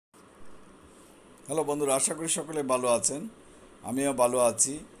Hello বন্ধুরা, আশা করি সকলে ভালো আছেন। আমিও ভালো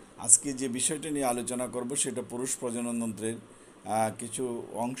আছি। আজকে যে বিষয়টা নিয়ে আলোচনা করব সেটা পুরুষ প্রজননতন্ত্রের কিছু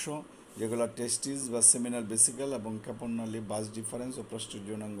অংশ, যেগুলো টেস্টিস বা সেমিনাল বেসিক্যাল এবং ক্ষেপণনালী বাস ডিফারেন্স ও প্রস্টেট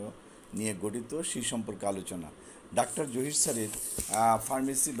যৌনাঙ্গ নিয়ে গঠিত, সেই সম্পর্কে আলোচনা। ডাক্তার জহির স্যারের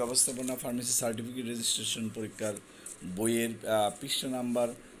ফার্মেসি ব্যবস্থাপনা ফার্মেসি সার্টিফিকেট রেজিস্ট্রেশন পরীক্ষার বইয়ের পৃষ্ঠা নাম্বার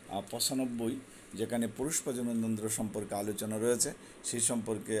 95, যেখানে পুরুষ প্রজননতন্ত্র সম্পর্কে আলোচনা রয়েছে, সেই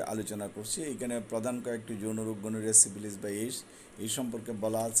সম্পর্কে আলোচনা করছি। এখানে প্রধান কয়েকটি যৌনরোগ, গনোরিয়া, সিফিলিস বা এইডস এই সম্পর্কে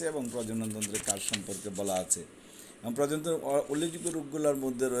বলা আছে এবং প্রজননতন্ত্রের কাজ সম্পর্কে বলা আছে। এবং প্রজনন উল্লেখযোগ্য রোগগুলোর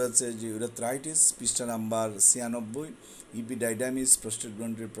মধ্যে রয়েছে যে ইউরেথ্রাইটিস পৃষ্ঠা নাম্বার 96, ইপিডাইডামিস, প্রস্টেট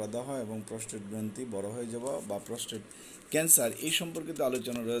গ্রন্থির প্রদাহ এবং প্রস্টেট গ্রন্থি বড় হয়ে যাওয়া বা প্রস্টেট ক্যান্সার, এই সম্পর্কিত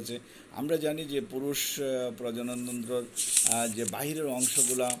আলোচনা রয়েছে। আমরা জানি যে পুরুষ প্রজননতন্ত্রের যে বাহিরের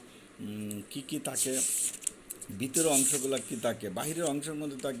অংশগুলা কি কি থাকে, ভিতরের অংশগুলো কি থাকে। বাহিরের অংশের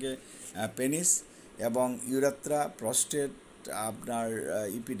মধ্যে থাকে পেনিস এবং ইউরেথ্রা, প্রস্টেট, আপনার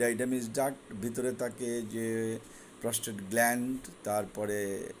ইপিডাইডামিস ডাক্ট, ভিতরে থাকে যে প্রস্টেট গ্ল্যান্ড, তারপরে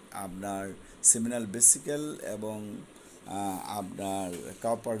আপনার সেমিনাল বেসিক্যাল এবং আপনার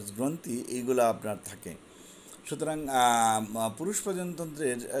কাউপার্স গ্রন্থি, এইগুলো আপনার থাকে। সুতরাং পুরুষ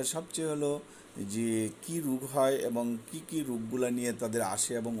প্রজননতন্ত্রের সবচেয়ে হলো যে কী রোগ হয় এবং কি রোগগুলো নিয়ে তাদের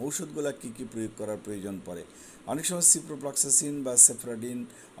আসে এবং ঔষধগুলো কি প্রয়োগ করার প্রয়োজন পড়ে। অনেক সময় সিপ্রোফ্লক্সাসিন বা সেফ্রাডিন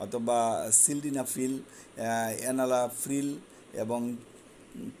অথবা সিলডিনাফিল, অ্যানালাফ্রিল এবং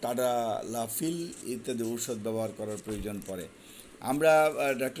টাডালাফিল ইত্যাদি ঔষধ ব্যবহার করার প্রয়োজন পড়ে। আমরা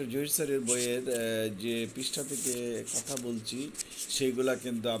ডক্টর জহির স্যারের বইয়ের যে পৃষ্ঠা থেকে কথা বলছি, সেইগুলা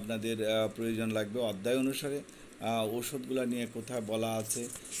কিন্তু আপনাদের প্রয়োজন লাগবে অধ্যায় অনুসারে। ওষুধগুলো নিয়ে কোথায় বলা আছে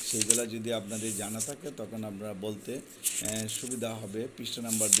সেইগুলো যদি আপনাদের জানা থাকে তখন আপনারা বলতে সুবিধা হবে। পৃষ্ঠা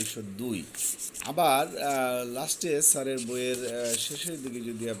নাম্বার 202। আবার লাস্টে স্যারের বইয়ের শেষের দিকে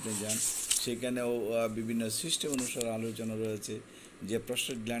যদি আপনি যান, সেখানেও বিভিন্ন সিস্টেম অনুসারে আলোচনা রয়েছে যে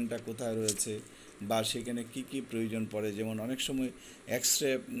প্রস্টেট গ্ল্যান্ডটা কোথায় রয়েছে বা সেখানে কি প্রয়োজন পড়ে। যেমন অনেক সময় এক্স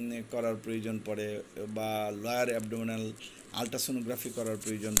রে করার প্রয়োজন পড়ে বা লয়ার অ্যাবডোমিনাল আলট্রাসোনোগ্রাফি করার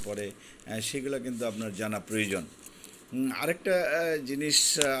প্রয়োজন পড়ে, সেগুলো কিন্তু আপনার জানা প্রয়োজন। আরেকটা জিনিস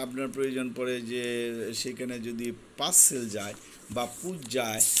আপনার প্রয়োজন পড়ে যে সেখানে যদি পাস সেল যায় বা পুজ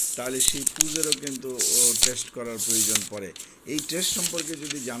যায়, তাহলে সেই পুজেরও কিন্তু টেস্ট করার প্রয়োজন পড়ে। এই টেস্ট সম্পর্কে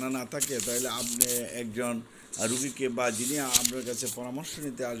যদি জানা না থাকে, তাহলে আপনি একজন রুগীকে বা যিনি আপনার কাছে পরামর্শ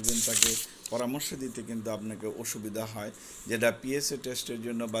নিতে আসবেন তাকে পরামর্শ দিতে কিন্তু আপনাকে অসুবিধা হয়, যেটা পিএসএ টেস্টের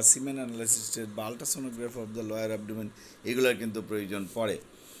জন্য বা সিমেন অ্যানালাইসিস টেস্ট বা ultrasonography of the lower abdomen, এগুলোর কিন্তু প্রয়োজন পড়ে।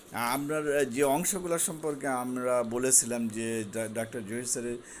 আপনার যে অংশগুলো সম্পর্কে আমরা বলেছিলাম যে ডাক্তার জহির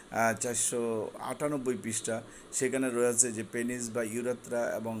স্যারের 498 পৃষ্ঠা, সেখানে রয়েছে যে পেনিস বা ইউরেথ্রা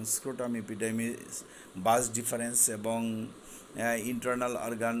এবং স্ক্রোটাম, এপিডাইমিস, বাস ডিফারেন্স এবং ইন্টারনাল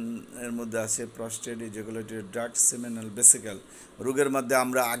অর্গানের মধ্যে আছে prostate, ejaculatory drug, seminal vesicle. রোগের মধ্যে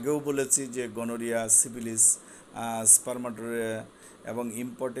আমরা আগেও বলেছি যে গনোরিয়া, সিফিলিস, স্পার্মাটোরিয়া এবং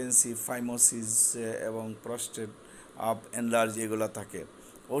ইম্পটেন্সি, ফাইমোসিস এবং প্রস্টেট অফ এনলার্জ, এগুলো থাকে।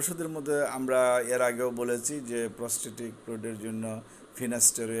 ওষুধের মধ্যে আমরা এর আগেও বলেছি যে প্রস্টেটিক ফ্লুইডের জন্য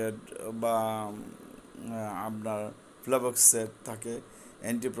ফিনাস্টেরয়েড বা আপনার ফ্লাভক্সেট থাকে।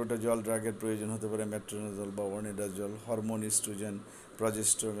 অ্যান্টিপ্রোটোজল ড্রাগের প্রয়োজন হতে পারে, মেট্রোনোজল বা ওয়ানিডাজল, হরমোন, ইস্ট্রোজেন,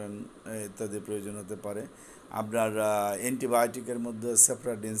 প্রজেস্টেরন ইত্যাদি প্রয়োজন হতে পারে। আপনার অ্যান্টিবায়োটিকের মধ্যে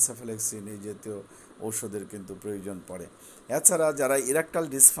সেফ্রাডিন, সেফালেক্সিন এই জাতীয় ঔষধের কিন্তু প্রয়োজন পড়ে। এছাড়া যারা ইরেকটাল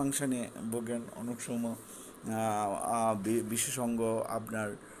ডিসফাংশনে ভোগেন, অনেক সময় বিশেষজ্ঞ আপনার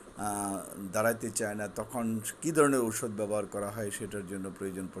দাঁড়াইতে চায় না, তখন কী ধরনের ঔষধ ব্যবহার করা হয় সেটার জন্য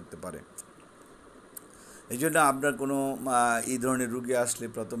প্রয়োজন পড়তে পারে। এই জন্য আপনার কোনো এই ধরনের রোগী আসলে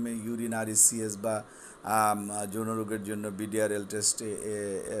প্রথমে ইউরিন আরইসিএস বা যৌন রোগের জন্য বিডিআরএল টেস্টে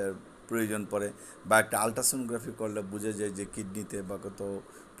প্রয়োজন পড়ে, বা একটা আলট্রাসোনোগ্রাফি করলে বোঝা যায় যে কিডনিতে বা কত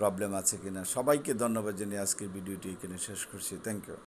প্রবলেম আছে কিনা। সবাইকে ধন্যবাদ জানিয়ে আজকের ভিডিওটি এখানে শেষ করছি। Thank you.